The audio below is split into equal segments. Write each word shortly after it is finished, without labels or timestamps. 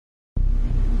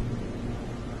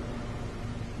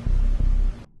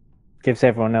gives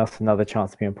everyone else another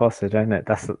chance to be imposter, don't it?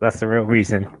 That's the real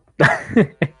reason.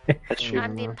 That's true.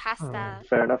 I'm the imposter.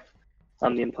 Fair enough.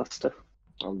 I'm the imposter.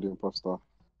 I'm the imposter.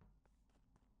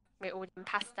 We're all the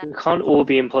imposter. We can't all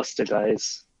be imposter,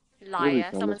 guys. Liar. Really,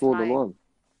 Someone's there's more than lying. one.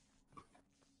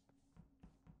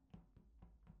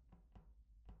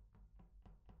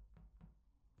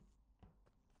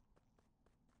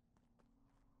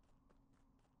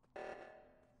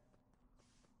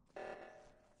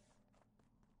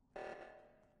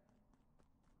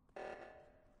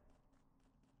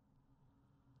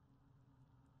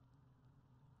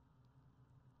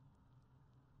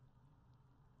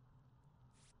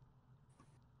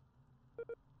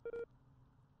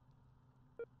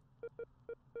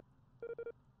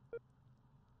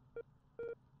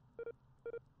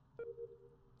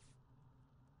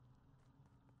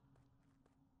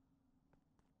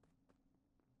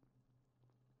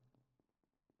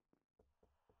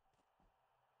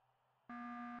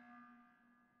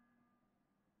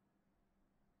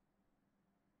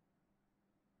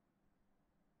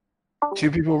 Two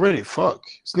people already. Fuck.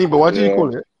 Sneeba, why did you Yeah.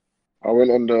 call it? I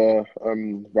went on the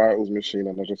vitals machine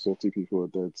and I just saw 2 people were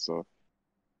dead, so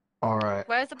All right.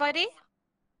 Where's the body?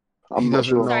 I'm He not doesn't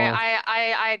sure. know. Sorry,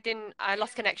 I didn't. I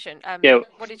lost connection. Yeah.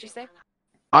 What did you say?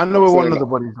 I know where I'm one saying of the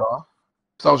bodies are.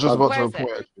 So I was just Oh, about Where to is it?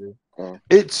 report actually. Oh.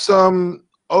 It's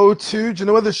O2. Do you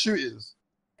know where the shoot is?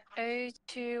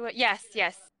 O2. Yes,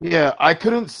 yes. Yeah, I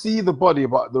couldn't see the body,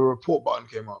 but the report button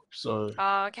came up. So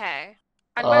Oh, okay.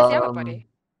 And where's the other body?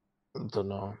 I don't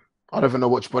know. I don't even know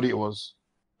which body it was.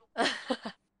 Yeah,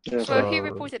 Well, who So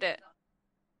reported it?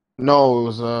 no, it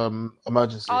was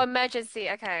emergency. Oh, emergency.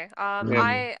 Okay.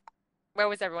 Yeah. Where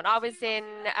was everyone? I was in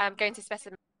going to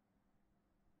specimen.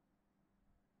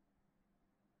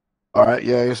 All right,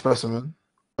 yeah, your specimen.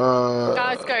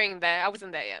 I was going there. I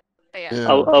wasn't there yet. But yeah. Yeah.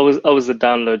 I was the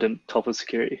download and top of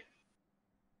security.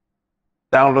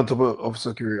 Down on top of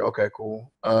security. Okay,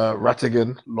 cool.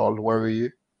 Rattigan, lol, where were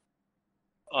you?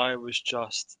 I was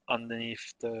just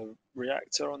underneath the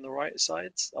reactor on the right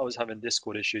side. I was having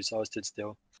Discord issues, so I stood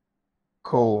still.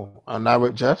 Cool. And now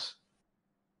with Jess?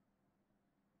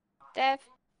 Dev.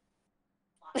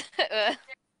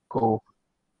 Cool.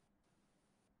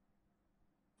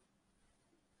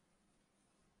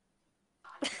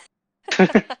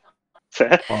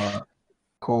 Fair.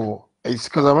 Cool. It's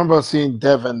because I remember seeing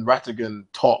Dev and Rattigan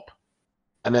top,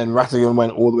 and then Rattigan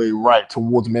went all the way right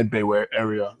towards Medbay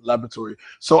area laboratory.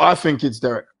 So I think it's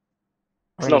Derek.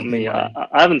 It's not me. I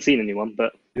haven't seen anyone,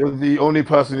 but You're the only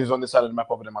person who's on this side of the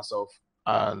map other than myself.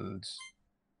 And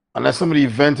unless somebody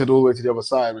vented all the way to the other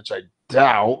side, which I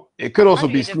doubt, it could also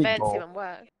I be think the sneak vents ball. even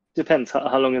work. depends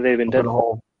how long have they been Over dead. the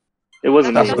hole. It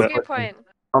wasn't That's me, a but good point.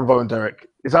 I'm voting Derek.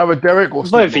 It's either Derek or I'm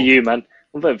sneak voting for ball. you, man.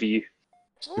 I'm voting for you.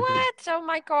 What? Oh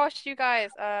my gosh, you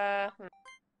guys.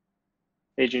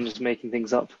 Adrian just making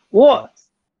things up. What?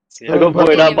 So, I got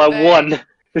voted out by Being one.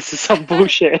 This is some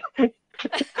bullshit.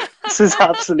 This is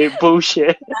absolute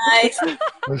bullshit. Nice.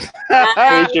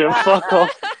 Adrian, fuck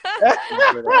off.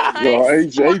 Yo,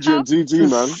 Adrian, GG,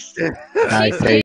 man. Nice,